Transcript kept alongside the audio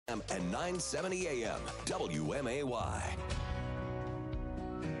and 970 AM, WMAY.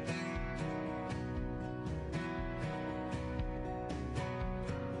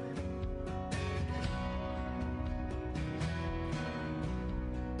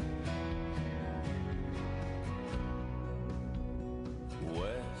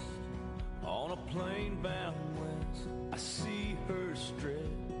 On a plane bound west, I see her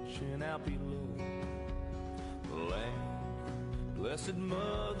stretching out below. Land, blessed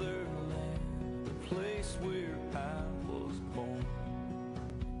motherland, the place where I was born.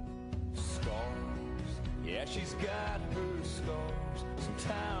 Scars, yeah, she's got her scars.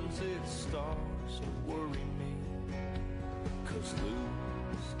 Sometimes it starts to worry me. 'Cause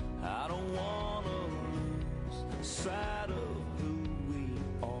lose, I don't wanna lose sight of who we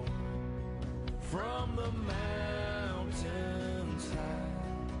are. From the mountains high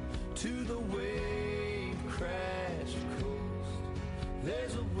to the wave-crashed coast,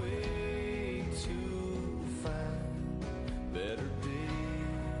 there's a way to find better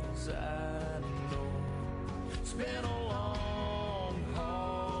days, I know. It's been a long,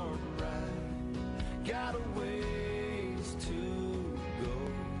 hard ride, got a ways to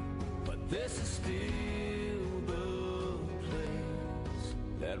go, but this is still the place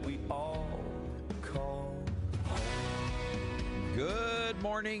that we all call home. Good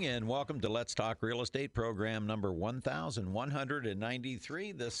morning and welcome to Let's Talk Real Estate program number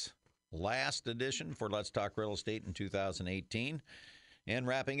 1193, this last edition for Let's Talk Real Estate in 2018. And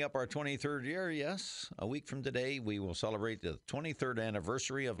wrapping up our 23rd year, yes, a week from today, we will celebrate the 23rd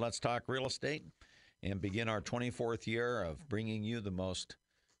anniversary of Let's Talk Real Estate and begin our 24th year of bringing you the most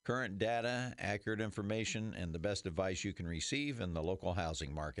current data, accurate information, and the best advice you can receive in the local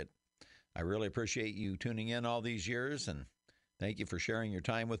housing market. I really appreciate you tuning in all these years, and thank you for sharing your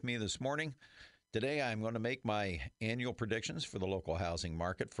time with me this morning. Today, I'm going to make my annual predictions for the local housing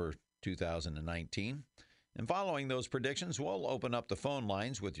market for 2019. And following those predictions, we'll open up the phone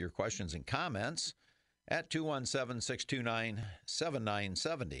lines with your questions and comments at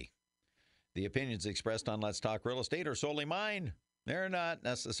 217-629-7970. The opinions expressed on Let's Talk Real Estate are solely mine. They're not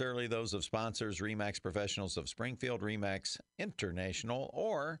necessarily those of sponsors, RE/MAX Professionals of Springfield, RE/MAX International,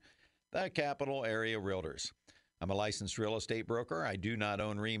 or the Capital Area Realtors. I'm a licensed real estate broker. I do not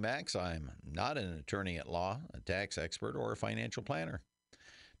own RE/MAX. I'm not an attorney at law, a tax expert, or a financial planner.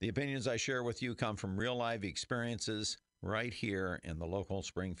 The opinions I share with you come from real life experiences right here in the local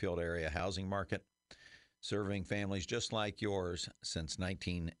Springfield area housing market, serving families just like yours since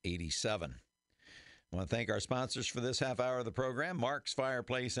 1987. I want to thank our sponsors for this half hour of the program, Mark's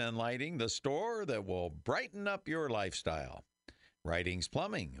Fireplace and Lighting, the store that will brighten up your lifestyle. Writings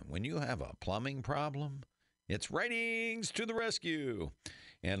Plumbing. When you have a plumbing problem, it's Writings to the rescue.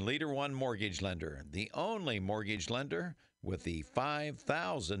 And Leader One Mortgage Lender, the only mortgage lender with the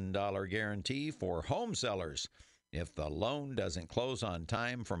 $5,000 guarantee for home sellers if the loan doesn't close on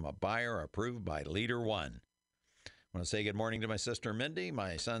time from a buyer approved by Leader One. I want to say good morning to my sister Mindy,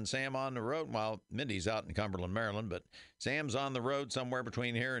 my son Sam on the road. Well, Mindy's out in Cumberland, Maryland, but Sam's on the road somewhere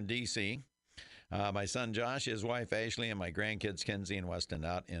between here and D.C., my son Josh, his wife Ashley, and my grandkids Kenzie and Weston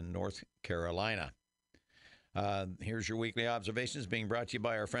out in North Carolina. Here's your weekly observations being brought to you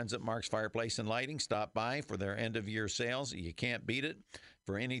by our friends at Mark's Fireplace and Lighting. Stop by for their end-of-year sales. You can't beat it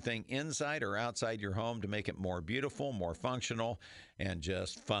for anything inside or outside your home to make it more beautiful, more functional, and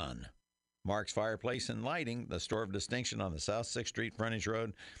just fun. Mark's Fireplace and Lighting, the store of distinction on the South 6th Street Frontage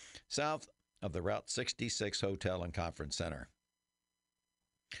Road, south of the Route 66 Hotel and Conference Center.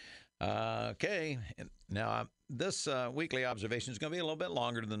 Okay, now this weekly observation is going to be a little bit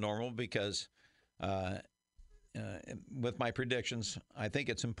longer than normal because with my predictions, I think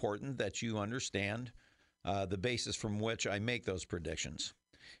it's important that you understand the basis from which I make those predictions.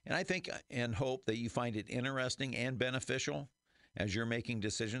 And I think and hope that you find it interesting and beneficial as you're making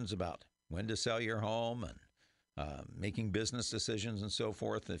decisions about when to sell your home and making business decisions and so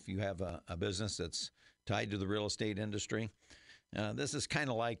forth. If you have a business that's tied to the real estate industry, this is kind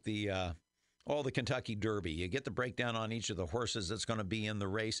of like the Kentucky Derby. You get the breakdown on each of the horses that's going to be in the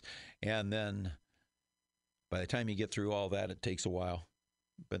race, and then by the time you get through all that, it takes a while.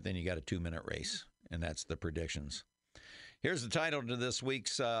 But then you got a 2-minute race, and that's the predictions. Here's the title to this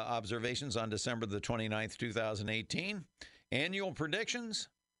week's observations on December the 29th, 2018. Annual Predictions,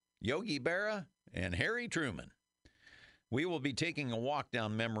 Yogi Berra and Harry Truman. We will be taking a walk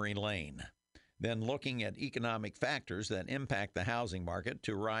down memory lane, then looking at economic factors that impact the housing market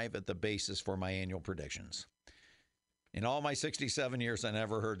to arrive at the basis for my annual predictions. In all my 67 years, I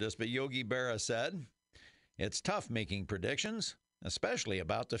never heard this, but Yogi Berra said, "It's tough making predictions, especially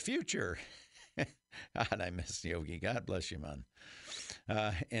about the future." God, I miss Yogi. God bless you, man.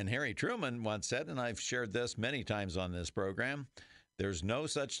 And Harry Truman once said, and I've shared this many times on this program, there's no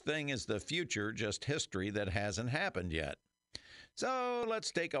such thing as the future, just history that hasn't happened yet. So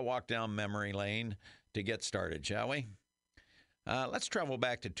let's take a walk down memory lane to get started, shall we? Let's travel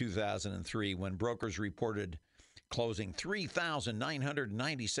back to 2003 when brokers reported closing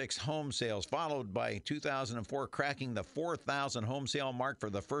 3,996 home sales, followed by 2004 cracking the 4,000 home sale mark for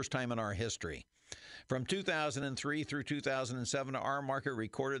the first time in our history. From 2003 through 2007, our market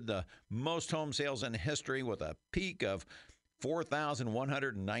recorded the most home sales in history with a peak of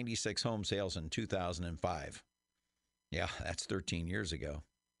 4,196 home sales in 2005. Yeah, that's 13 years ago.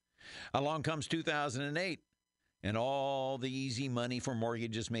 Along comes 2008, and all the easy money for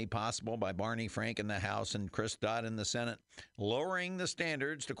mortgages made possible by Barney Frank in the House and Chris Dodd in the Senate, lowering the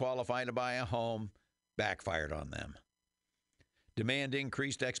standards to qualify to buy a home, backfired on them. Demand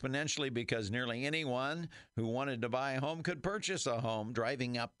increased exponentially because nearly anyone who wanted to buy a home could purchase a home,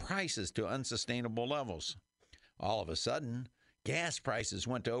 driving up prices to unsustainable levels. All of a sudden, gas prices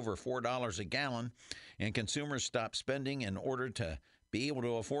went to over $4 a gallon, and consumers stopped spending in order to be able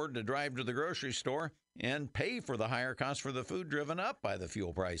to afford to drive to the grocery store and pay for the higher cost for the food driven up by the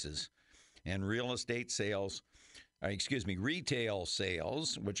fuel prices. And retail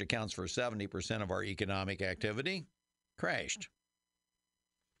sales, which accounts for 70% of our economic activity, crashed.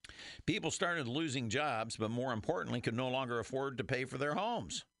 People started losing jobs, but more importantly, could no longer afford to pay for their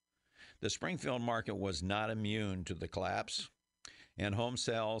homes. The Springfield market was not immune to the collapse, and home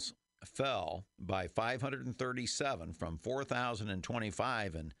sales fell by 537 from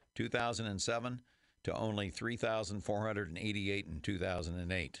 4,025 in 2007 to only 3,488 in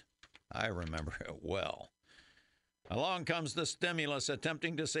 2008. I remember it well. Along comes the stimulus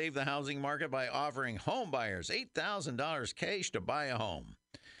attempting to save the housing market by offering home buyers $8,000 cash to buy a home.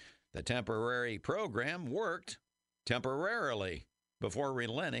 The temporary program worked temporarily before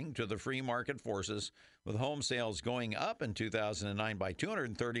relenting to the free market forces, with home sales going up in 2009 by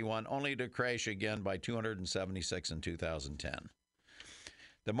 231, only to crash again by 276 in 2010.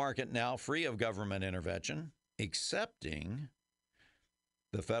 The market now free of government intervention, excepting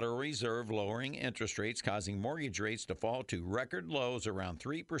the Federal Reserve lowering interest rates, causing mortgage rates to fall to record lows around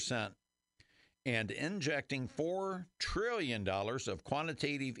 3%, and injecting $4 trillion of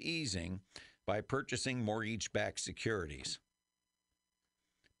quantitative easing by purchasing mortgage-backed securities.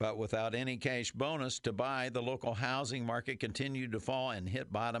 But without any cash bonus to buy, the local housing market continued to fall and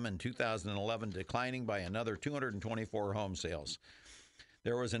hit bottom in 2011, declining by another 224 home sales.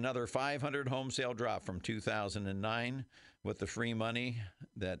 There was another 500 home sale drop from 2009 with the free money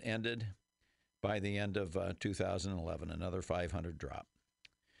that ended by the end of 2011, another 500 drop.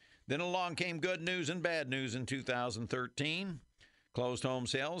 Then along came good news and bad news in 2013. Closed home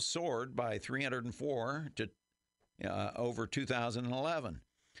sales soared by 304 to over 2011.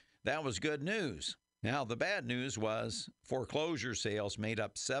 That was good news. Now, the bad news was foreclosure sales made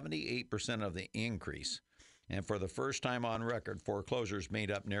up 78% of the increase. And for the first time on record, foreclosures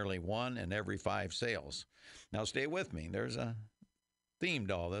made up nearly 1 in every 5 sales. Now, stay with me. There's a theme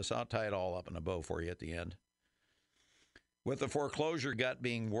to all this. I'll tie it all up in a bow for you at the end. With the foreclosure gut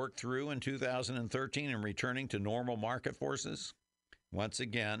being worked through in 2013 and returning to normal market forces, once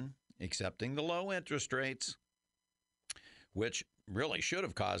again, accepting the low interest rates, which really should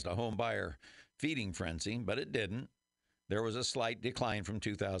have caused a home buyer feeding frenzy, but it didn't. There was a slight decline from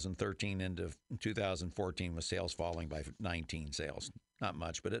 2013 into 2014 with sales falling by 19 sales. Not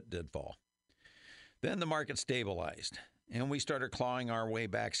much, but it did fall. Then the market stabilized, and we started clawing our way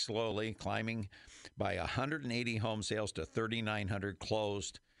back slowly, climbing by 180 home sales to 3,900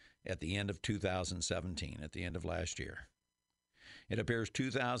 closed at the end of 2017, at the end of last year. It appears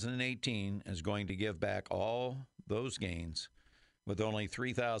 2018 is going to give back all those gains, with only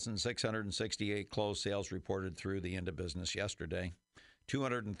 3,668 closed sales reported through the end of business yesterday.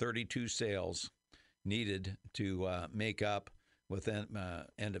 232 sales needed to make up within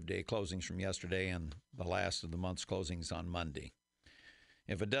end-of-day closings from yesterday and the last of the month's closings on Monday.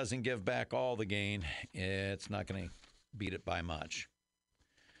 If it doesn't give back all the gain, it's not going to beat it by much.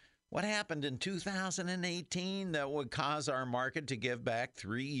 What happened in 2018 that would cause our market to give back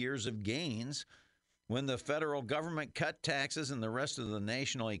 3 years of gains when the federal government cut taxes and the rest of the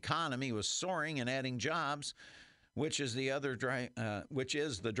national economy was soaring and adding jobs, which is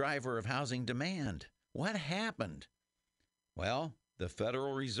the driver of housing demand? What happened? Well, the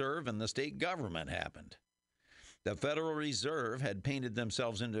Federal Reserve and the state government happened. The Federal Reserve had painted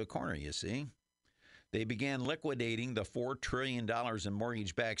themselves into a corner, you see. They began liquidating the $4 trillion in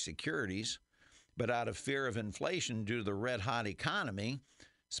mortgage-backed securities, but out of fear of inflation due to the red-hot economy,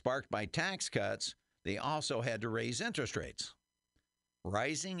 sparked by tax cuts, they also had to raise interest rates.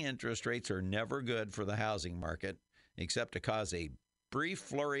 Rising interest rates are never good for the housing market, except to cause a brief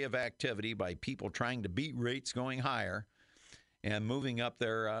flurry of activity by people trying to beat rates going higher and moving up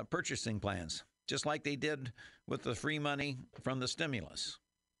their purchasing plans, just like they did with the free money from the stimulus.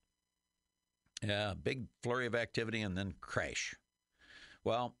 Yeah, big flurry of activity and then crash.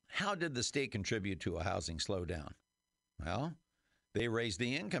 Well, how did the state contribute to a housing slowdown? Well, they raised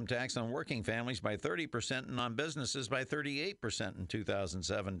the income tax on working families by 30% and on businesses by 38% in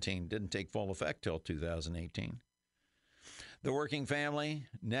 2017. Didn't take full effect till 2018. The working family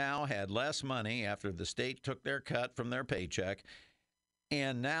now had less money after the state took their cut from their paycheck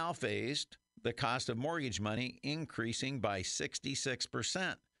and now faced the cost of mortgage money increasing by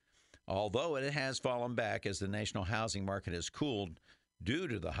 66%, although it has fallen back as the national housing market has cooled due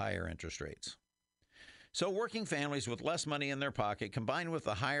to the higher interest rates. So working families with less money in their pocket, combined with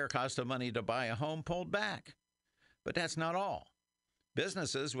the higher cost of money to buy a home, pulled back. But that's not all.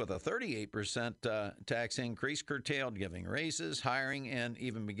 Businesses with a 38% tax increase curtailed giving raises, hiring, and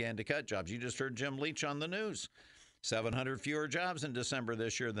even began to cut jobs. You just heard Jim Leach on the news. 700 fewer jobs in December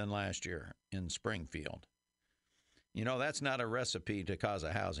this year than last year in Springfield. You know, that's not a recipe to cause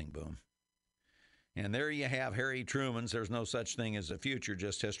a housing boom. And there you have Harry Truman's "There's no such thing as a future,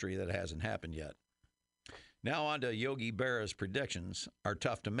 just history that hasn't happened yet." Now on to Yogi Berra's predictions are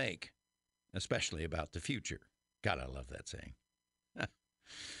tough to make, especially about the future. God, I love that saying.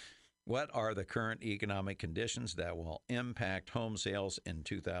 What are the current economic conditions that will impact home sales in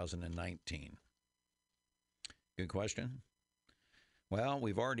 2019? Good question. Well,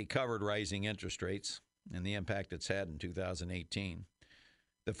 we've already covered rising interest rates and the impact it's had in 2018.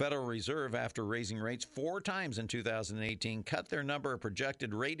 The Federal Reserve, after raising rates 4 times in 2018, cut their number of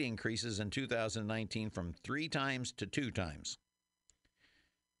projected rate increases in 2019 from 3 times to 2 times.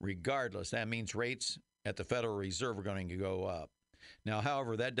 Regardless, that means rates at the Federal Reserve are going to go up. Now,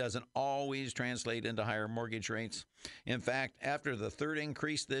 however, that doesn't always translate into higher mortgage rates. In fact, after the 3rd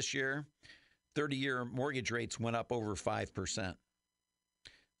increase this year, 30-year mortgage rates went up over 5%.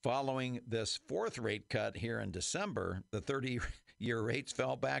 Following this 4th rate cut here in December, the 30-year rates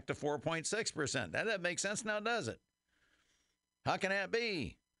fell back to 4.6%. That doesn't make sense now, does it? How can that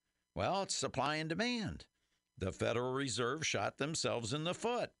be? Well, it's supply and demand. The Federal Reserve shot themselves in the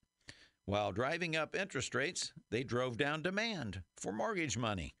foot. While driving up interest rates, they drove down demand for mortgage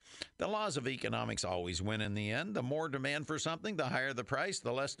money. The laws of economics always win in the end. The more demand for something, the higher the price.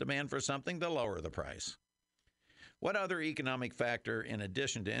 The less demand for something, the lower the price. What other economic factor, in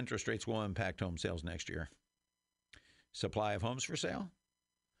addition to interest rates, will impact home sales next year? Supply of homes for sale.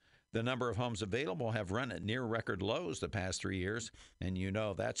 The number of homes available have run at near record lows the past 3 years, and you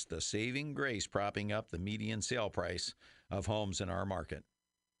know that's the saving grace propping up the median sale price of homes in our market,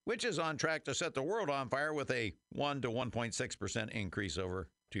 which is on track to set the world on fire with a 1 to 1.6% increase over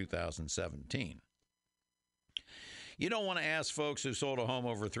 2017. You don't want to ask folks who sold a home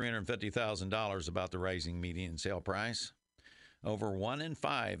over $350,000 about the rising median sale price. Over 1 in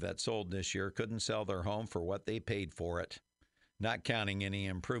 5 that sold this year couldn't sell their home for what they paid for it, not counting any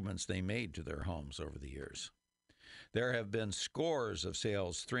improvements they made to their homes over the years. There have been scores of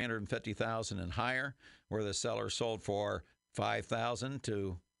sales, $350,000 and higher, where the seller sold for $5,000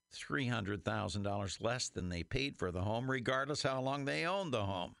 to $300,000 less than they paid for the home, regardless how long they owned the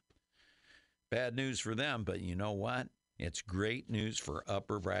home. Bad news for them, but you know what? It's great news for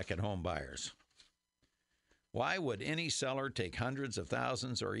upper bracket home buyers. Why would any seller take hundreds of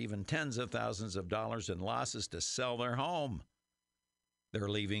thousands or even tens of thousands of dollars in losses to sell their home? They're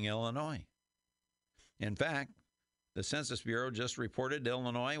leaving Illinois. In fact, the Census Bureau just reported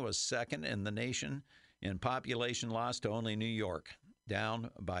Illinois was second in the nation in population loss to only New York,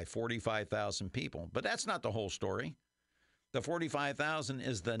 down by 45,000 people. But that's not the whole story. The 45,000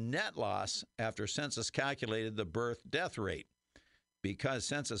 is the net loss after Census calculated the birth-death rate, because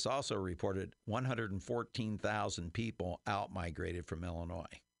Census also reported 114,000 people out-migrated from Illinois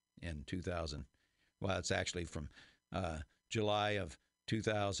in 2000. Well, it's actually from July of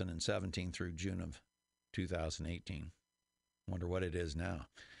 2017 through June of 2018. Wonder what it is now.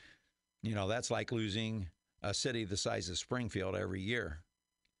 You know, that's like losing a city the size of Springfield every year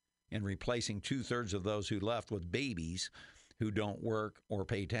and replacing 2/3 of those who left with babies who don't work or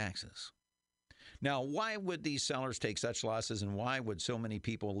pay taxes. Now, why would these sellers take such losses, and why would so many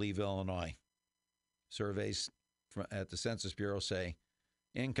people leave Illinois? Surveys at the Census Bureau say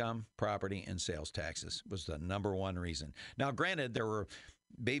income, property, and sales taxes was the number one reason. Now, granted, there were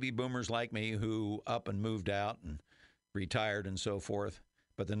baby boomers like me who up and moved out and retired and so forth,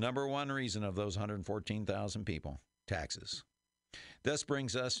 but the number one reason of those 114,000 people, taxes. This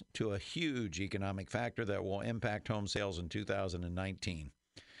brings us to a huge economic factor that will impact home sales in 2019.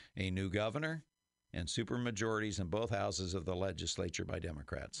 A new governor and supermajorities in both houses of the legislature by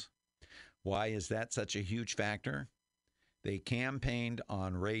Democrats. Why is that such a huge factor? They campaigned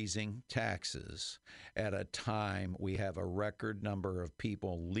on raising taxes at a time we have a record number of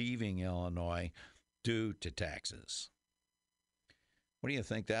people leaving Illinois due to taxes. What do you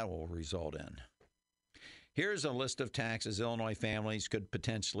think that will result in? Here's a list of taxes Illinois families could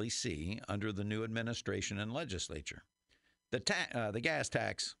potentially see under the new administration and legislature. The gas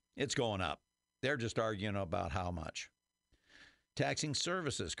tax, it's going up. They're just arguing about how much. Taxing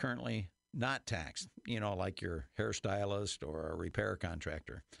services currently not taxed, like your hairstylist or a repair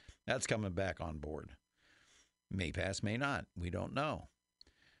contractor. That's coming back on board. May pass, may not. We don't know.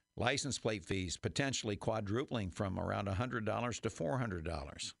 License plate fees potentially quadrupling from around $100 to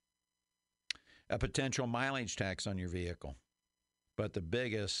 $400. A potential mileage tax on your vehicle. But the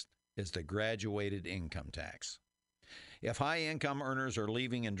biggest is the graduated income tax. If high-income earners are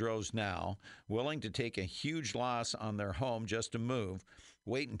leaving in droves now, willing to take a huge loss on their home just to move,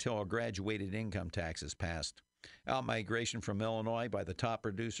 wait until a graduated income tax is passed. Outmigration from Illinois by the top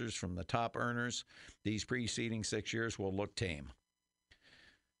producers from the top earners these preceding 6 years will look tame.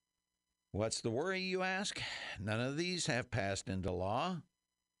 What's the worry, you ask? None of these have passed into law.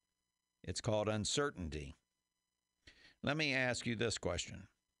 It's called uncertainty. Let me ask you this question.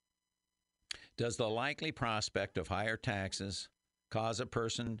 Does the likely prospect of higher taxes cause a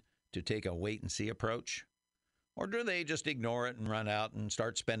person to take a wait-and-see approach? Or do they just ignore it and run out and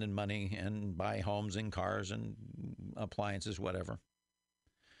start spending money and buy homes and cars and appliances, whatever?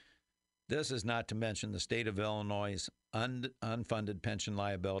 This is not to mention the state of Illinois' unfunded pension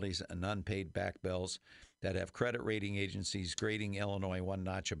liabilities and unpaid back bills that have credit rating agencies grading Illinois one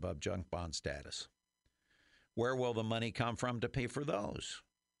notch above junk bond status. Where will the money come from to pay for those?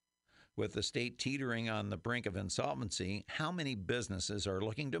 With the state teetering on the brink of insolvency, how many businesses are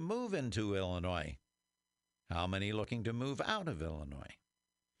looking to move into Illinois? How many looking to move out of Illinois?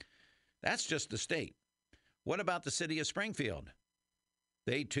 That's just the state. What about the city of Springfield?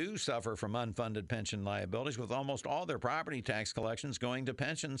 They, too, suffer from unfunded pension liabilities, with almost all their property tax collections going to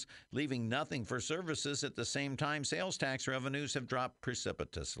pensions, leaving nothing for services. At the same time, sales tax revenues have dropped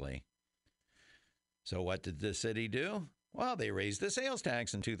precipitously. So what did the city do? Well, they raised the sales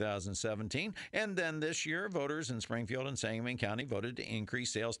tax in 2017, and then this year, voters in Springfield and Sangamon County voted to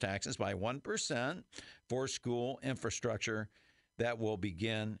increase sales taxes by 1% for school infrastructure that will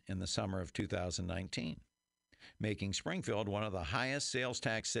begin in the summer of 2019, making Springfield one of the highest sales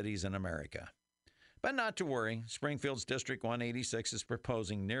tax cities in America. But not to worry, Springfield's District 186 is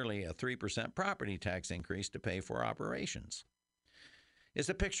proposing nearly a 3% property tax increase to pay for operations. Is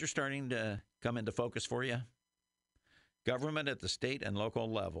the picture starting to come into focus for you? Government at the state and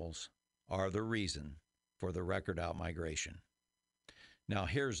local levels are the reason for the record outmigration. Now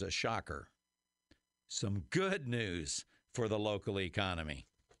here's a shocker. Some good news for the local economy.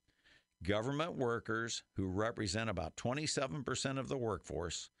 Government workers, who represent about 27% of the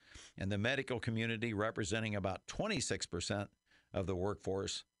workforce, and the medical community, representing about 26% of the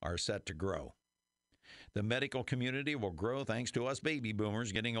workforce, are set to grow. The medical community will grow thanks to us baby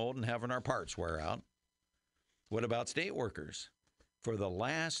boomers getting old and having our parts wear out. What about state workers? For the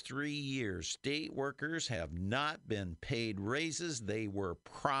last 3 years, state workers have not been paid raises they were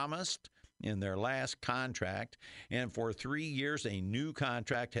promised in their last contract, and for 3 years, a new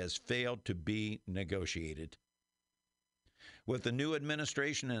contract has failed to be negotiated. With the new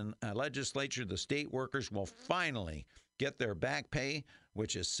administration and legislature, the state workers will finally get their back pay,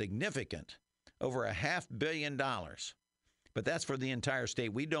 which is significant, over $500 million. But that's for the entire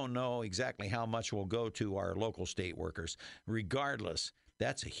state. We don't know exactly how much will go to our local state workers. Regardless,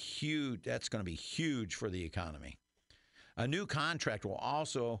 that's going to be huge for the economy. A new contract will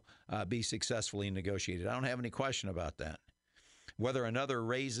also be successfully negotiated. I don't have any question about that. Whether another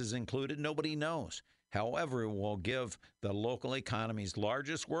raise is included, nobody knows. However, it will give the local economy's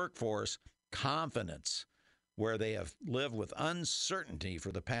largest workforce confidence where they have lived with uncertainty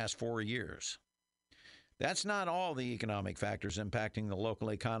for the past 4 years. That's not all the economic factors impacting the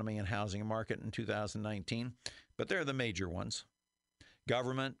local economy and housing market in 2019, but they're the major ones.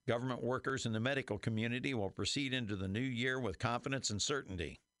 Government workers, and the medical community will proceed into the new year with confidence and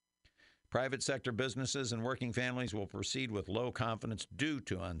certainty. Private sector businesses and working families will proceed with low confidence due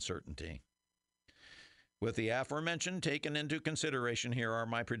to uncertainty. With the aforementioned taken into consideration, here are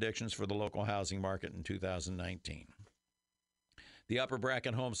my predictions for the local housing market in 2019. The upper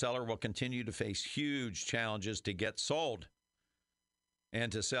bracket home seller will continue to face huge challenges to get sold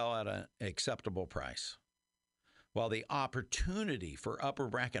and to sell at an acceptable price. while the opportunity for upper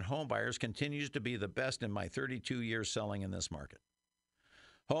bracket home buyers continues to be the best in my 32 years selling in this market.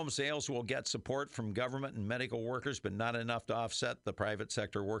 Home sales will get support from government and medical workers, but not enough to offset the private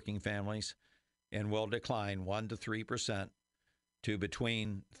sector working families, and will decline 1 to 3% to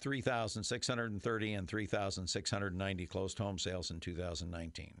between 3,630 and 3,690 closed home sales in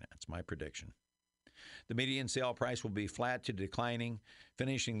 2019. That's my prediction. The median sale price will be flat to declining,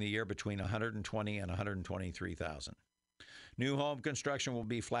 finishing the year between 120 and 123,000. New home construction will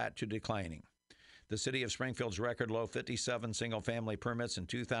be flat to declining. The city of Springfield's record low 57 single-family permits in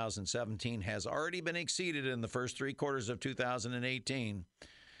 2017 has already been exceeded in the first 3 quarters of 2018,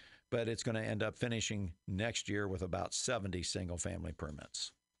 but it's going to end up finishing next year with about 70 single-family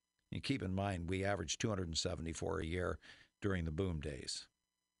permits. You keep in mind, we averaged 274 a year during the boom days.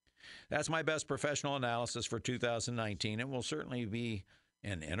 That's my best professional analysis for 2019. It will certainly be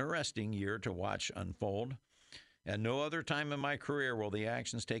an interesting year to watch unfold. At no other time in my career will the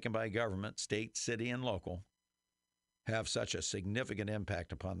actions taken by government, state, city, and local have such a significant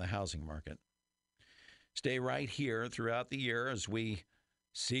impact upon the housing market. Stay right here throughout the year as we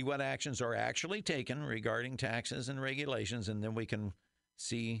see what actions are actually taken regarding taxes and regulations, and then we can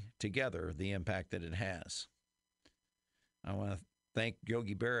see together the impact that it has. I want to thank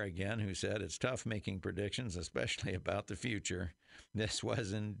Yogi Berra again, who said it's tough making predictions, especially about the future. This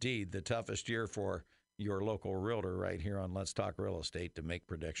was indeed the toughest year for your local realtor right here on Let's Talk Real Estate to make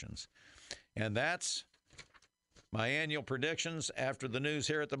predictions. And that's my annual predictions. After the news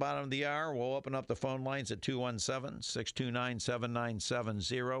here at the bottom of the hour, we'll open up the phone lines at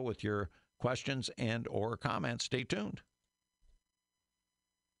 217-629-7970 with your questions and or comments. Stay tuned.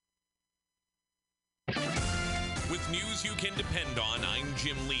 With news you can depend on, I'm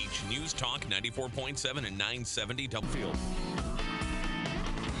Jim Leach. News Talk 94.7 and 970 Dubfield.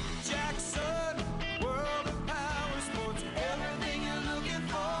 Jackson, world of power sports, everything you're looking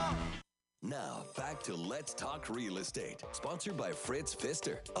for. Now, back to Let's Talk Real Estate, sponsored by Fritz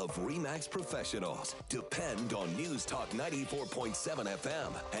Pfister of RE/MAX Professionals. Depend on News Talk 94.7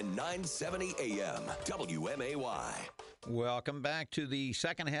 FM and 970 AM, WMAY. Welcome back to the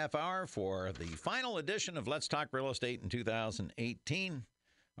second half hour for the final edition of Let's Talk Real Estate in 2018,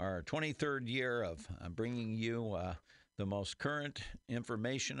 our 23rd year of bringing you the most current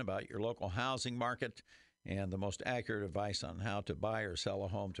information about your local housing market and the most accurate advice on how to buy or sell a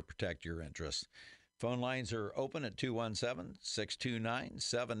home to protect your interests. Phone lines are open at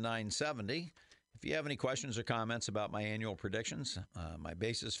 217-629-7970. If you have any questions or comments about my annual predictions, my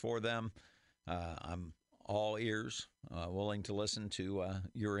basis for them, I'm all ears, willing to listen to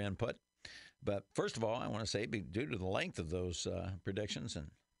your input. But first of all, I want to say, due to the length of those predictions and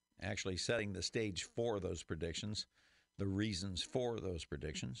actually setting the stage for those predictions, the reasons for those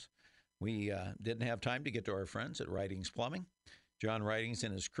predictions, we didn't have time to get to our friends at Writings Plumbing. John Writings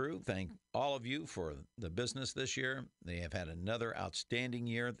and his crew thank all of you for the business this year. They have had another outstanding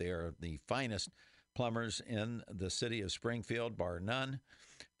year. They are the finest plumbers in the city of Springfield, bar none.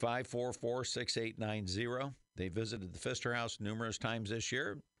 544-6890. They visited the Pfister House numerous times this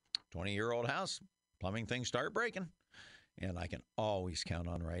year. 20-year-old house, plumbing things start breaking. And I can always count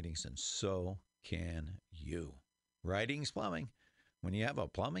on Writings, and so can you. Writings Plumbing. When you have a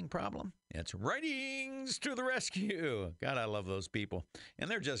plumbing problem, it's Writings to the rescue. God, I love those people. And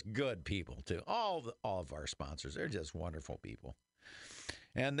they're just good people, too. All of our sponsors, they're just wonderful people.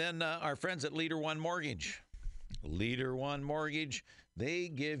 And then our friends at Leader One Mortgage. Leader One Mortgage, they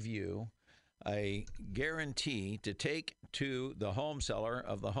give you a guarantee to take to the home seller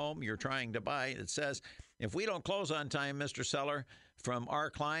of the home you're trying to buy. It says, if we don't close on time, Mr. Seller, from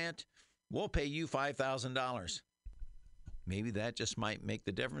our client, we'll pay you $5,000. Maybe that just might make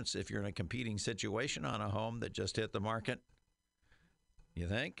the difference if you're in a competing situation on a home that just hit the market. You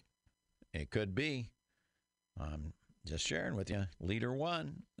think? It could be. Just sharing with you. Leader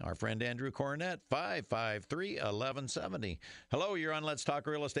One, our friend Andrew Cornett, 553-1170. Hello, you're on Let's Talk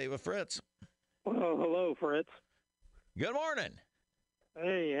Real Estate with Fritz. Well, hello, Fritz. Good morning.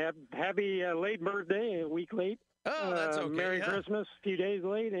 Hey, happy late birthday, a week late. Oh, that's okay. Merry Christmas, a few days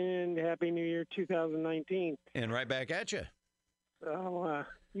late, and Happy New Year 2019. And right back at you. So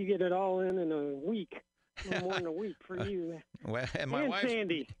you get it all in a week. No more than a week for you. Well, and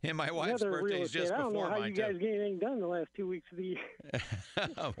Sandy. And my wife's birthday is just before mine. I don't know how you guys get anything done the last 2 weeks of the year.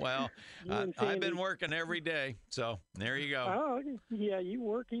 Well, I've been working every day, so there you go. Oh, yeah, you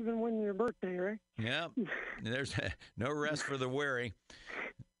work even when your birthday, right? Yeah, there's no rest for the weary.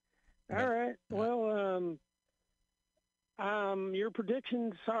 All right. Well, your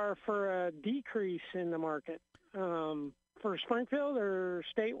predictions are for a decrease in the market for Springfield or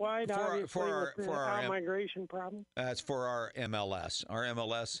statewide? For our migration problem. That's for our MLS. Our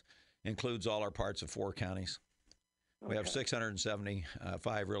MLS includes all our parts of 4 counties. We have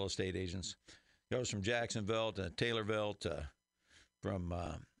 675 real estate agents. Goes from Jacksonville to Taylorville to from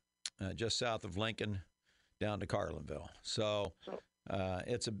just south of Lincoln down to Carlinville. So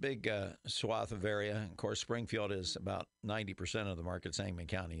it's a big swath of area. Of course, Springfield is about 90% of the market. Sangamon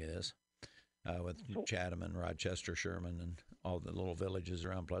County is, with Chatham and Rochester, Sherman, and all the little villages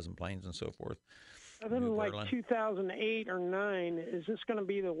around Pleasant Plains and so forth. Other than like 2008 or 9, is this going to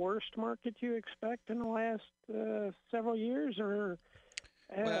be the worst market you expect in the last several years, or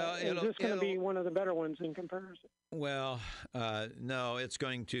is this going to be one of the better ones in comparison? Well, no, it's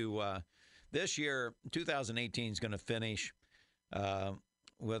going to this year, 2018 is going to finish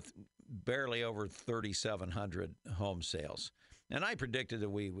with barely over 3,700 home sales. And I predicted that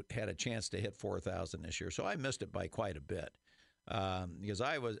we had a chance to hit 4,000 this year, so I missed it by quite a bit. Because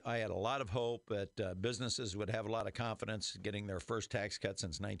I had a lot of hope that businesses would have a lot of confidence getting their first tax cut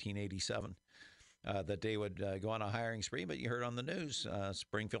since 1987, that they would go on a hiring spree. But you heard on the news,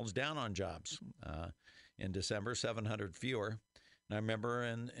 Springfield's down on jobs. In December, 700 fewer. And I remember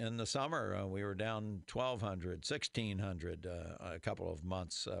in the summer, we were down 1,200, 1,600 a couple of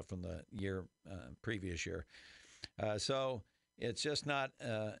months from the previous year. So it's just not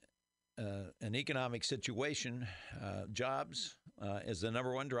an economic situation. Jobs is the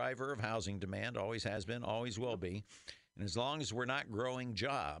number one driver of housing demand, always has been, always will be. And as long as we're not growing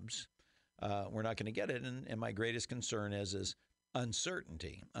jobs, we're not going to get it. And my greatest concern is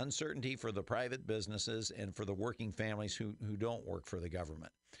uncertainty. Uncertainty for the private businesses and for the working families who don't work for the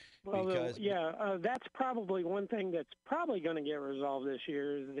government. Well, that's probably one thing that's probably going to get resolved this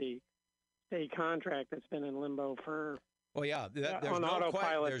year is the state contract that's been in limbo for. Well, yeah, there's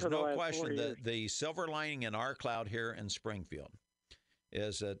no question. The silver lining in our cloud here in Springfield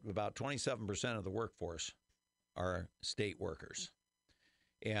is that about 27% of the workforce are state workers.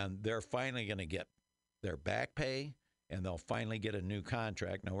 And they're finally going to get their back pay, and they'll finally get a new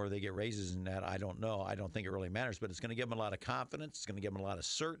contract. Now, where they get raises in that, I don't know. I don't think it really matters, but it's going to give them a lot of confidence. It's going to give them a lot of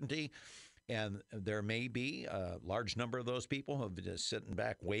certainty. And there may be a large number of those people who have been just sitting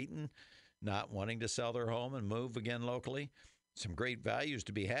back waiting, not wanting to sell their home and move again locally. Some great values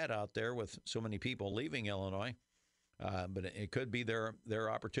to be had out there with so many people leaving Illinois, but it could be their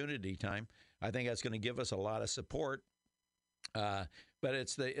opportunity time. I think that's going to give us a lot of support. But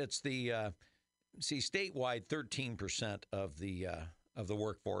it's the statewide 13% of the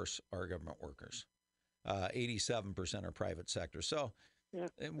workforce are government workers. 87% are private sector. So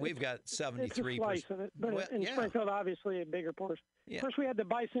we've got 73%. It's a slice of it, but in Springfield, obviously a bigger portion. Yeah. Of course, we had the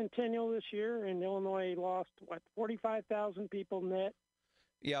bicentennial this year, and Illinois lost, 45,000 people net?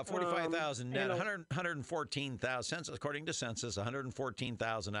 Yeah, 45,000 net, 114,000, according to census,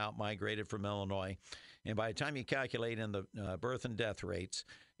 114,000 out-migrated from Illinois. And by the time you calculate in the birth and death rates,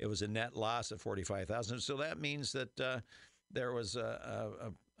 it was a net loss of 45,000. So that means that there was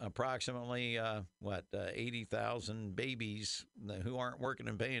approximately 80,000 babies who aren't working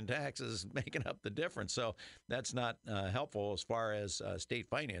and paying taxes making up the difference. So that's not helpful as far as state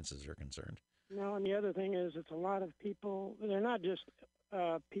finances are concerned. No, and the other thing is it's a lot of people. They're not just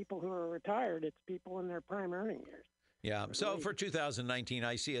people who are retired. It's people in their prime earning years. Yeah. So for 2019,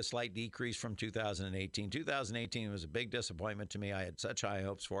 I see a slight decrease from 2018. 2018 was a big disappointment to me. I had such high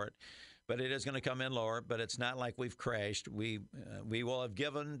hopes for it. But it is going to come in lower, but it's not like we've crashed. We will have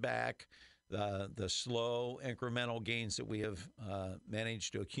given back the slow incremental gains that we have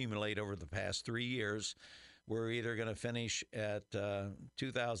managed to accumulate over the past 3 years. We're either going to finish at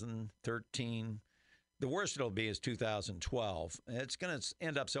 2013. The worst it'll be is 2012. It's going to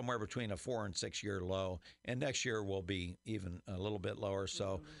end up somewhere between a 4 and 6 year low, and next year will be even a little bit lower.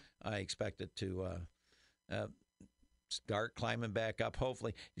 So I expect it to start climbing back up,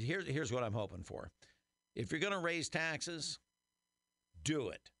 hopefully. Here's what I'm hoping for. If you're going to raise taxes, do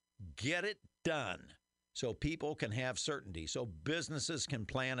it. Get it done so people can have certainty, so businesses can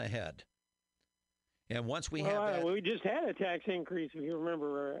plan ahead. And once we have that... we just had a tax increase, if you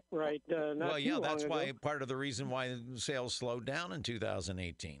remember right. That's why part of the reason why sales slowed down in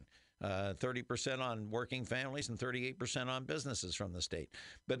 2018. 30% on working families and 38% on businesses from the state.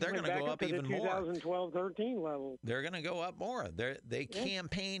 But they're going to go up even more. 2012-13 level. They're going to go up more. They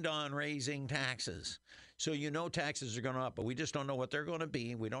campaigned on raising taxes. So taxes are going up, but we just don't know what they're going to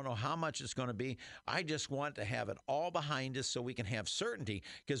be. We don't know how much it's going to be. I just want to have it all behind us so we can have certainty.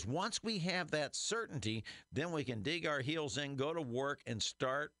 Because once we have that certainty, then we can dig our heels in, go to work, and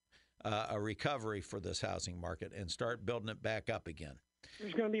start a recovery for this housing market and start building it back up again.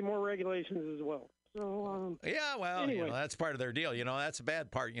 There's going to be more regulations as well. So yeah, well, anyway. That's part of their deal. That's the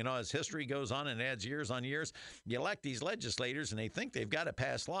bad part. As history goes on and adds years on years, you elect these legislators and they think they've got to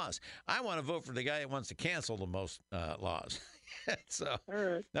pass laws. I want to vote for the guy that wants to cancel the most laws. So, all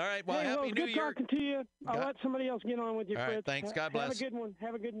right. Well, Happy New Good Year. Talking to you. I'll let somebody else get on with you, All Fritz. right, thanks. God bless. Have a good one.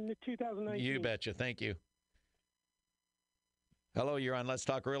 Have a good 2019. You betcha. Thank you. Hello, you're on Let's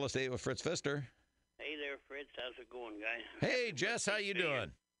Talk Real Estate with Fritz Pfister. Hey there, Fritz. How's it going, guy? Hey, Jess. How you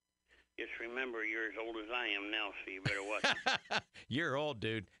doing? Just remember, you're as old as I am now, so you better watch it. You're old,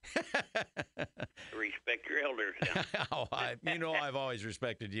 dude. Respect your elders. I've always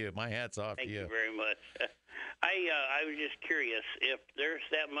respected you. My hat's off to you. Thank you very much. I was just curious, if there's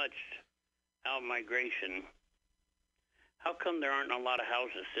that much out-migration, how come there aren't a lot of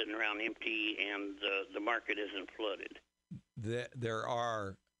houses sitting around empty and the market isn't flooded? There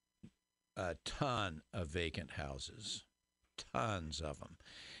are a ton of vacant houses, tons of them.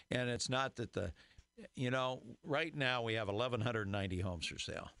 And it's not that right now we have 1,190 homes for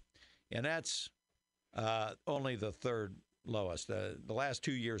sale. And that's only the third lowest. The last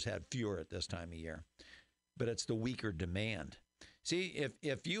 2 years had fewer at this time of year. But it's the weaker demand. See,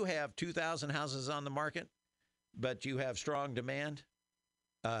 if you have 2,000 houses on the market, but you have strong demand,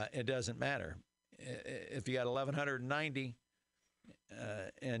 it doesn't matter. If you got 1,190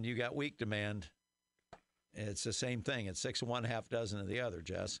 and you got weak demand, it's the same thing. It's 6 of one, half dozen of the other,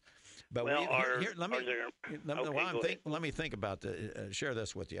 Jess. But let me think about share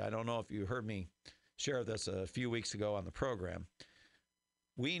this with you. I don't know if you heard me share this a few weeks ago on the program.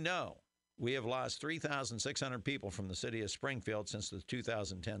 We know we have lost 3,600 people from the city of Springfield since the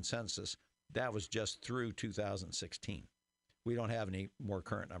 2010 census. That was just through 2016. We don't have any more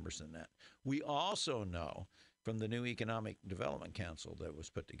current numbers than that. We also know from the new Economic Development Council that was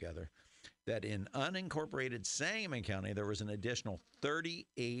put together that in unincorporated Sangamon County, there was an additional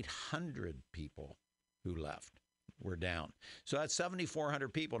 3,800 people who left. We're down. So that's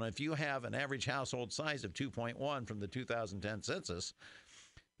 7,400 people. And if you have an average household size of 2.1 from the 2010 census,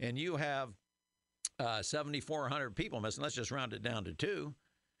 and you have 7,400 people missing, let's just round it down to 2,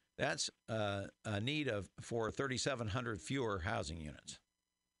 that's a need for 3,700 fewer housing units.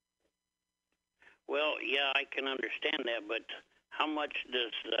 Well, yeah, I can understand that, but how much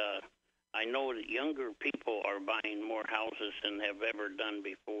does I know that younger people are buying more houses than have ever done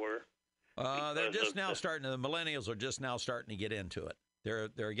before. They're just now starting. The millennials are just now starting to get into it.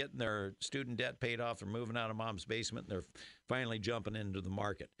 They're getting their student debt paid off. They're moving out of mom's basement. And they're finally jumping into the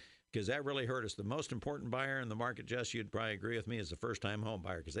market because that really hurt us. The most important buyer in the market, Jess, you'd probably agree with me, is the first-time home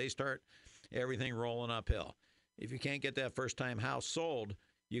buyer because they start everything rolling uphill. If you can't get that first-time house sold,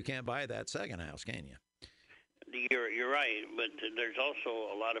 you can't buy that second house, can you? You're right, but there's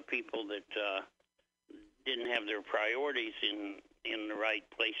also a lot of people that didn't have their priorities in the right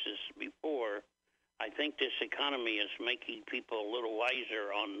places before. I think this economy is making people a little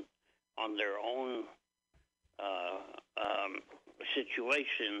wiser on their own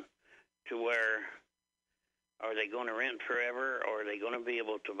situation, to where are they going to rent forever, or are they going to be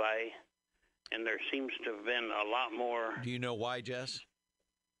able to buy? And there seems to have been a lot more. Do you know why, Jess?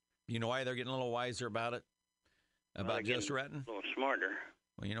 Do you know why they're getting a little wiser about it? About just renting? A little smarter.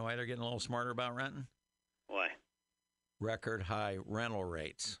 Well, you know why they're getting a little smarter about renting? Why? Record high rental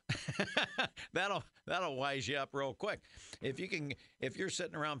rates. That'll wise you up real quick. If you're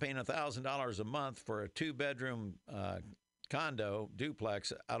sitting around paying $1,000 a month for a 2-bedroom condo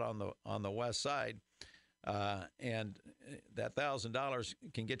duplex out on the west side, and that $1,000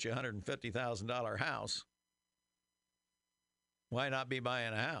 can get you a $150,000 house, why not be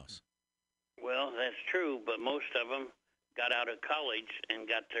buying a house? Well, that's true, but most of them got out of college and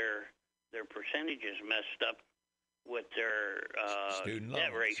got their percentages messed up with their student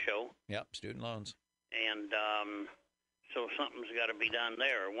debt loans. ratio. Yep, student loans. And so something's got to be done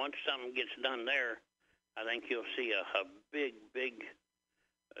there. Once something gets done there, I think you'll see a big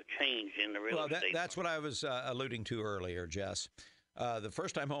change in the real estate. That's what I was alluding to earlier, Jess. The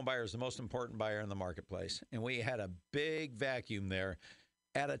first-time home buyer is the most important buyer in the marketplace, and we had a big vacuum there.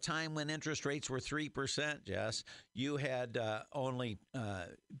 At a time when interest rates were 3%, Jess, you had only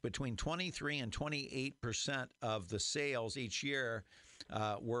between 23 and 28% of the sales each year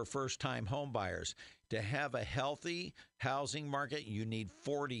were first-time home buyers. To have a healthy housing market, you need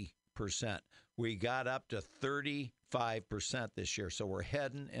 40%. We got up to 35% this year, so we're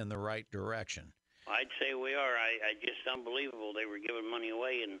heading in the right direction. I'd say we are. I just unbelievable. They were giving money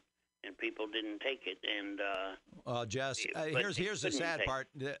away and people didn't take it. And Jess, here's the sad part.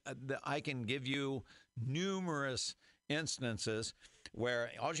 I can give you numerous instances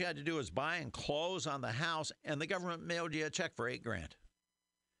where all you had to do was buy and close on the house, and the government mailed you a check for $8,000.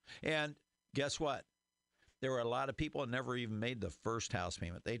 And Guess what? There were a lot of people that never even made the first house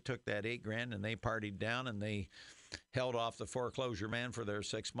payment. They took that $8,000 and they partied down and they held off the foreclosure man for their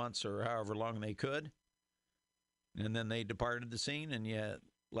 6 months or however long they could. And then they departed the scene and yet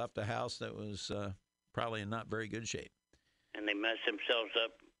left a house that was probably in not very good shape. And they messed themselves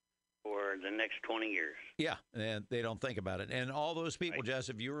up for the next 20 years. Yeah, and they don't think about it. And all those people, right, Jess,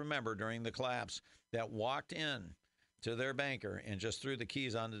 if you remember during the collapse, that walked in to their banker and just threw the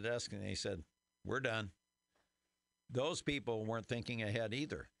keys on the desk and they said, we're done. Those people weren't thinking ahead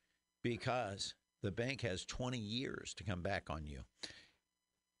either, because the bank has 20 years to come back on you.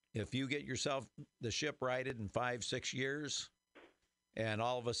 If you get yourself the ship righted in 5-6 years, and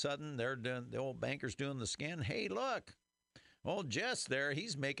all of a sudden the old banker's doing the scan, hey, look, old Jess there,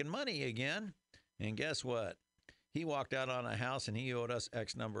 he's making money again. And guess what? He walked out on a house and he owed us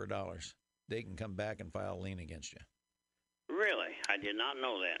X number of dollars. They can come back and file a lien against you. Really? I did not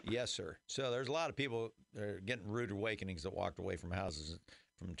know that. Yes, sir. So there's a lot of people that are getting rude awakenings that walked away from houses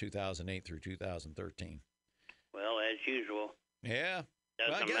from 2008 through 2013. Well, as usual. Yeah.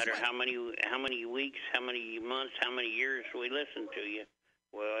 Doesn't matter how many weeks, how many months, how many years we listen to you.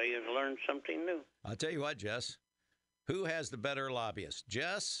 Well, you've learned something new. I'll tell you what, Jess. Who has the better lobbyists,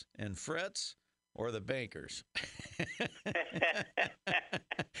 Jess and Fritz or the bankers?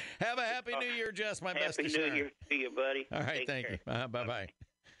 Have a happy New Year, Jess. My best to share. Happy New Year to you, buddy. All right, thank you. Bye-bye.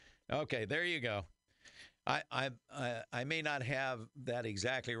 Okay, there you go. I may not have that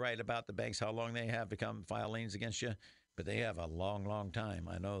exactly right about the banks, how long they have to come file liens against you, but they have a long, long time.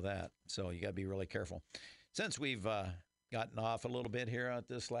 I know that. So you got to be really careful. Since we've gotten off a little bit here at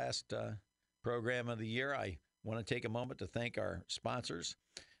this last program of the year, I want to take a moment to thank our sponsors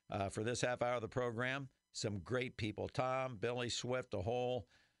for this half hour of the program. Some great people, Tom, Billy Swift, the whole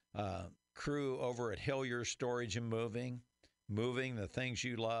crew over at Hillier Storage and Moving the things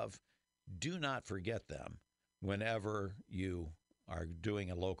you love. Do not forget them whenever you are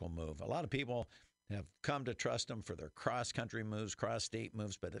doing a local move. A lot of people have come to trust them for their cross-country moves, cross-state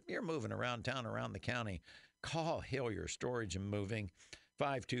moves, but if you're moving around town, around the county, call Hillier Storage and Moving,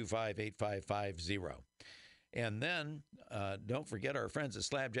 525-8550. And then don't forget our friends at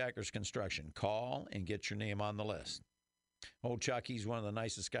Slabjackers Construction. Call and get your name on the list. Old Chuck, he's one of the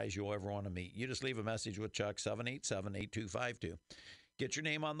nicest guys you'll ever want to meet. You just leave a message with Chuck, 787-8252. Get your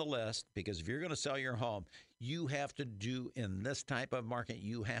name on the list, because if you're going to sell your home, you have to do, in this type of market,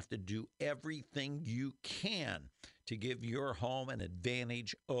 you have to do everything you can to give your home an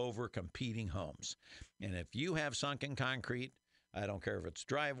advantage over competing homes. And if you have sunken concrete, I don't care if it's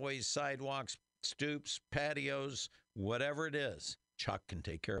driveways, sidewalks, stoops, patios, whatever it is, Chuck can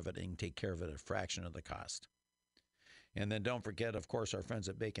take care of it and can take care of it at a fraction of the cost. And then don't forget, of course, our friends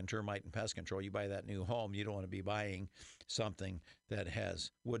at Bacon Termite and Pest Control. You buy that new home, you don't want to be buying something that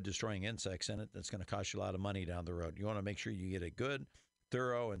has wood-destroying insects in it that's going to cost you a lot of money down the road. You want to make sure you get a good,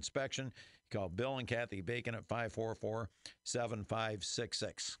 thorough inspection. Call Bill and Kathy Bacon at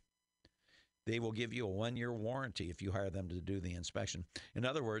 544-7566. They will give you a 1-year warranty if you hire them to do the inspection. In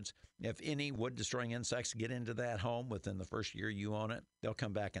other words, if any wood-destroying insects get into that home within the first year you own it, they'll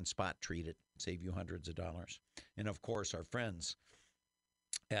come back and spot treat it, save you hundreds of dollars. And, of course, our friends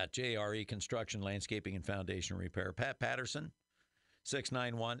at JRE Construction, Landscaping, and Foundation Repair. Pat Patterson,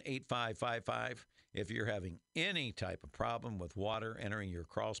 691-8555. If you're having any type of problem with water entering your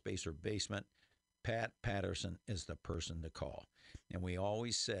crawl space or basement, Pat Patterson is the person to call. And we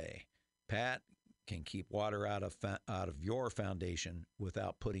always say, Pat can keep water out of your foundation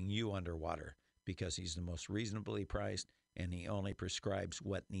without putting you underwater, because he's the most reasonably priced and he only prescribes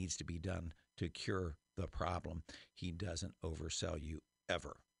what needs to be done to cure the problem. He doesn't oversell you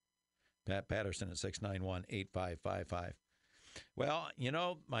ever. Pat Patterson at 691-8555. Well, you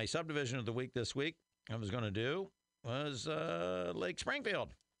know, my subdivision of the week this week I was going to do was Lake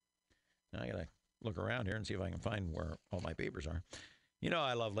Springfield. Now I got to look around here and see if I can find where all my papers are. You know,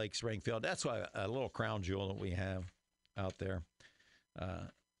 I love Lake Springfield. That's why a little crown jewel that we have out there.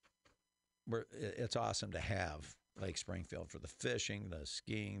 It's awesome to have Lake Springfield for the fishing, the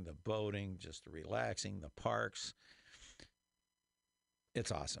skiing, the boating, just the relaxing, the parks.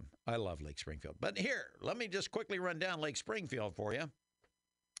 It's awesome. I love Lake Springfield. But here, let me just quickly run down Lake Springfield for you.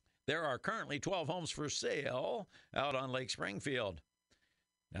 There are currently 12 homes for sale out on Lake Springfield.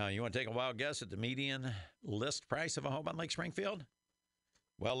 Now, you want to take a wild guess at the median list price of a home on Lake Springfield?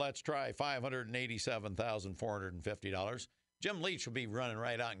 Well, let's try $587,450. Jim Leach will be running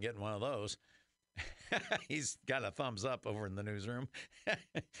right out and getting one of those. He's got a thumbs up over in the newsroom.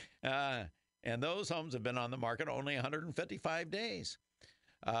 And those homes have been on the market only 155 days.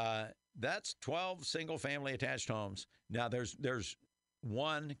 That's 12 single-family attached homes. Now, there's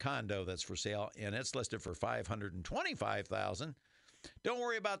one condo that's for sale, and it's listed for $525,000. Don't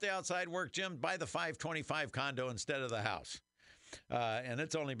worry about the outside work, Jim. Buy the $525,000 condo instead of the house. And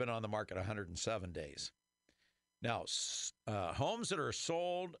it's only been on the market 107 days. Now, homes that are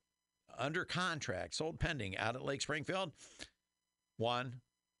sold under contract, sold pending out at Lake Springfield, one,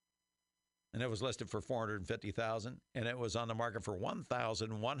 and it was listed for $450,000, and it was on the market for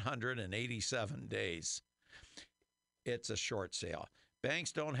 1,187 days. It's a short sale.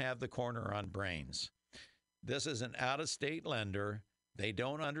 Banks don't have the corner on brains. This is an out-of-state lender. They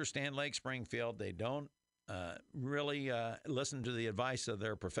don't understand Lake Springfield. They don't really listen to the advice of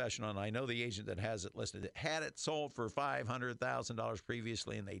their professional. And I know the agent that has it listed had it sold for $500,000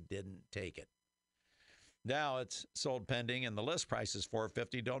 previously, and they didn't take it. Now it's sold pending, and the list price is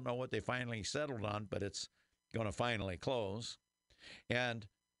 $450,000. Don't know what they finally settled on, but it's going to finally close. And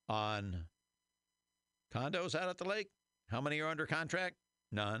on condos out at the lake, how many are under contract?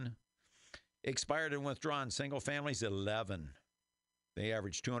 None. Expired and withdrawn single families, 11. They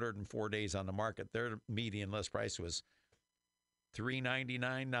averaged 204 days on the market. Their median list price was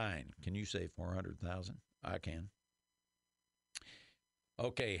 $399,900. Can you say $400,000? I can.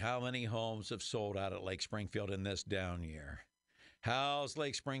 Okay, how many homes have sold out at Lake Springfield in this down year? How's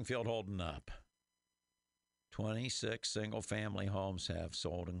Lake Springfield holding up? 26 single-family homes have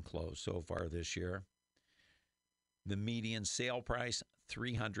sold and closed so far this year. The median sale price,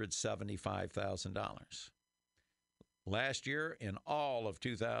 $375,000. Last year, in all of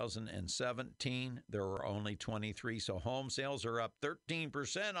 2017, there were only 23. So home sales are up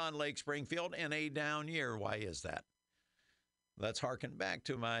 13% on Lake Springfield in a down year. Why is that? Let's harken back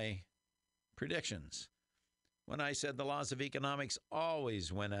to my predictions. When I said the laws of economics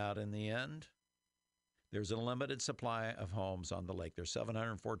always win out in the end, there's a limited supply of homes on the lake. There's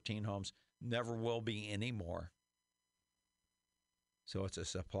 714 homes. Never will be any more. So it's a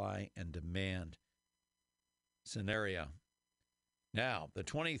supply and demand scenario. Now, the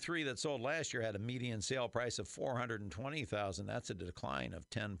 23 that sold last year had a median sale price of $420,000. That's a decline of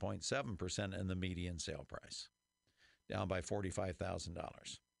 10.7% in the median sale price, down by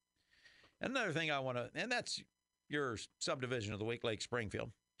 $45,000. Another thing I want to, and that's your subdivision of the week, Lake Springfield.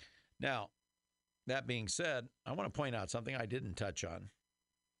 Now, that being said, I want to point out something I didn't touch on.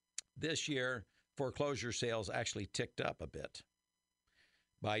 This year, foreclosure sales actually ticked up a bit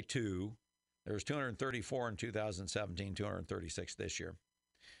by 2. There was 234 in 2017, 236 this year.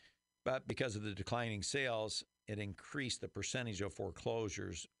 But because of the declining sales, it increased the percentage of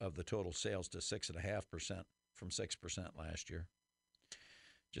foreclosures of the total sales to 6.5% from 6% last year.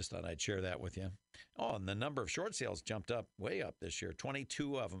 Just thought I'd share that with you. Oh, and the number of short sales jumped up, way up this year.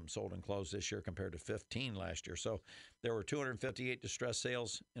 22 of them sold and closed this year compared to 15 last year. So there were 258 distressed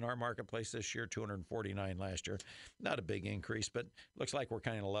sales in our marketplace this year, 249 last year. Not a big increase, but looks like we're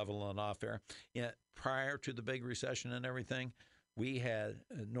kind of leveling off there. Prior to the big recession and everything, we had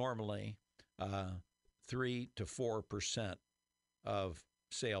normally 3 to 4% of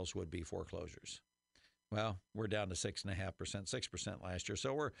sales would be foreclosures. Well, we're down to 6.5%, 6% last year.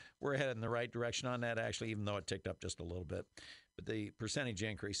 So we're headed in the right direction on that, actually, even though it ticked up just a little bit. But the percentage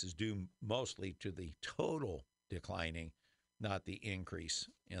increase is due mostly to the total declining, not the increase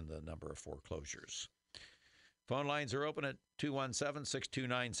in the number of foreclosures. Phone lines are open at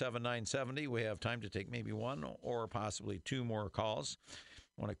 217-629-7970. We have time to take maybe one or possibly two more calls. I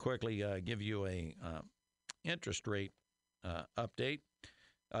want to quickly give you a interest rate update.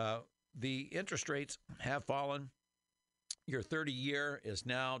 The interest rates have fallen. Your 30-year is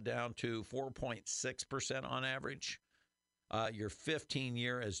now down to 4.6% on average. Your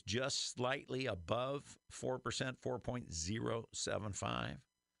 15-year is just slightly above 4%, 4.075.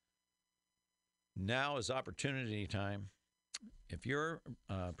 Now is opportunity time. If you're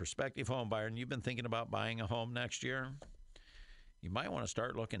a prospective home buyer and you've been thinking about buying a home next year, you might want to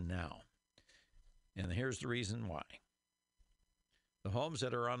start looking now. And here's the reason why. The homes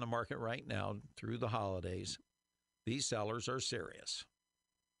that are on the market right now through the holidays, these sellers are serious.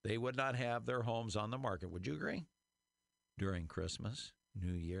 They would not have their homes on the market, would you agree? During Christmas,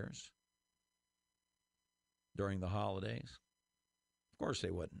 New Year's, during the holidays. Of course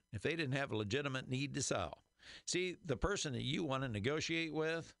they wouldn't, if they didn't have a legitimate need to sell. See, the person that you want to negotiate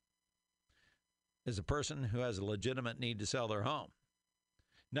with is a person who has a legitimate need to sell their home,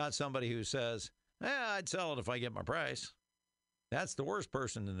 not somebody who says, I'd sell it if I get my price. That's the worst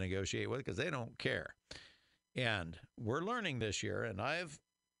person to negotiate with because they don't care. And we're learning this year, and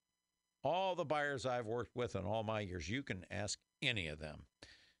all the buyers I've worked with in all my years, you can ask any of them.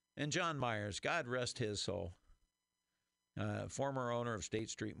 And John Myers, God rest his soul, former owner of State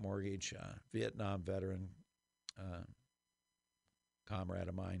Street Mortgage, Vietnam veteran, comrade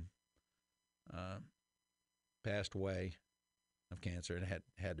of mine, passed away of cancer. It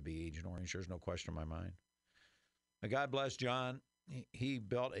had to be Agent Orange. There's no question in my mind. But God bless John. He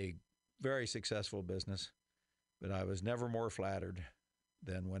built a very successful business, but I was never more flattered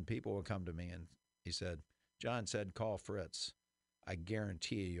than when people would come to me and he said, John said, call Fritz. I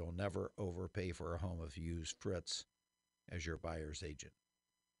guarantee you'll never overpay for a home if you use Fritz as your buyer's agent.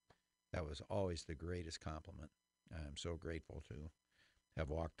 That was always the greatest compliment. I'm so grateful to have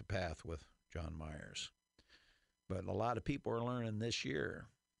walked the path with John Myers. But a lot of people are learning this year,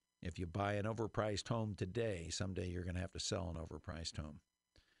 if you buy an overpriced home today, someday you're going to have to sell an overpriced home.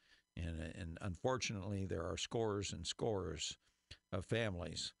 And unfortunately, there are scores and scores of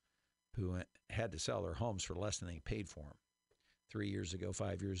families who had to sell their homes for less than they paid for them. 3 years ago,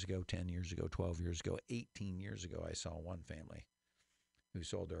 5 years ago, 10 years ago, 12 years ago, 18 years ago, I saw one family who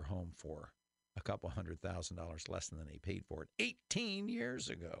sold their home for a couple $100,000 less than they paid for it 18 years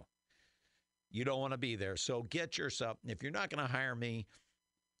ago. You don't want to be there. So get yourself, if you're not going to hire me,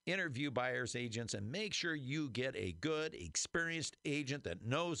 interview buyer's agents and make sure you get a good, experienced agent that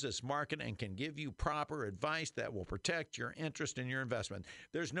knows this market and can give you proper advice that will protect your interest in your investment.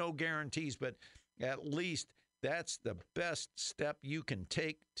 There's no guarantees, but at least that's the best step you can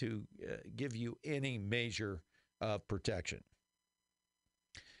take to give you any measure of protection.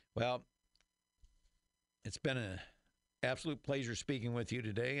 Well, it's been an absolute pleasure speaking with you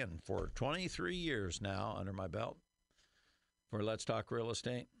today, and for 23 years now under my belt for Let's Talk Real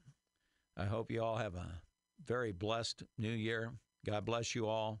Estate. I hope you all have a very blessed new year. God bless you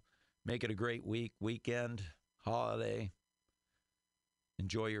all. Make it a great week, weekend, holiday.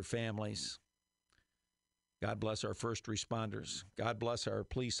 Enjoy your families. God bless our first responders. God bless our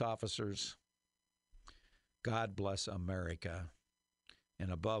police officers. God bless America.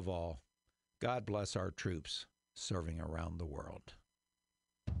 And above all, God bless our troops serving around the world.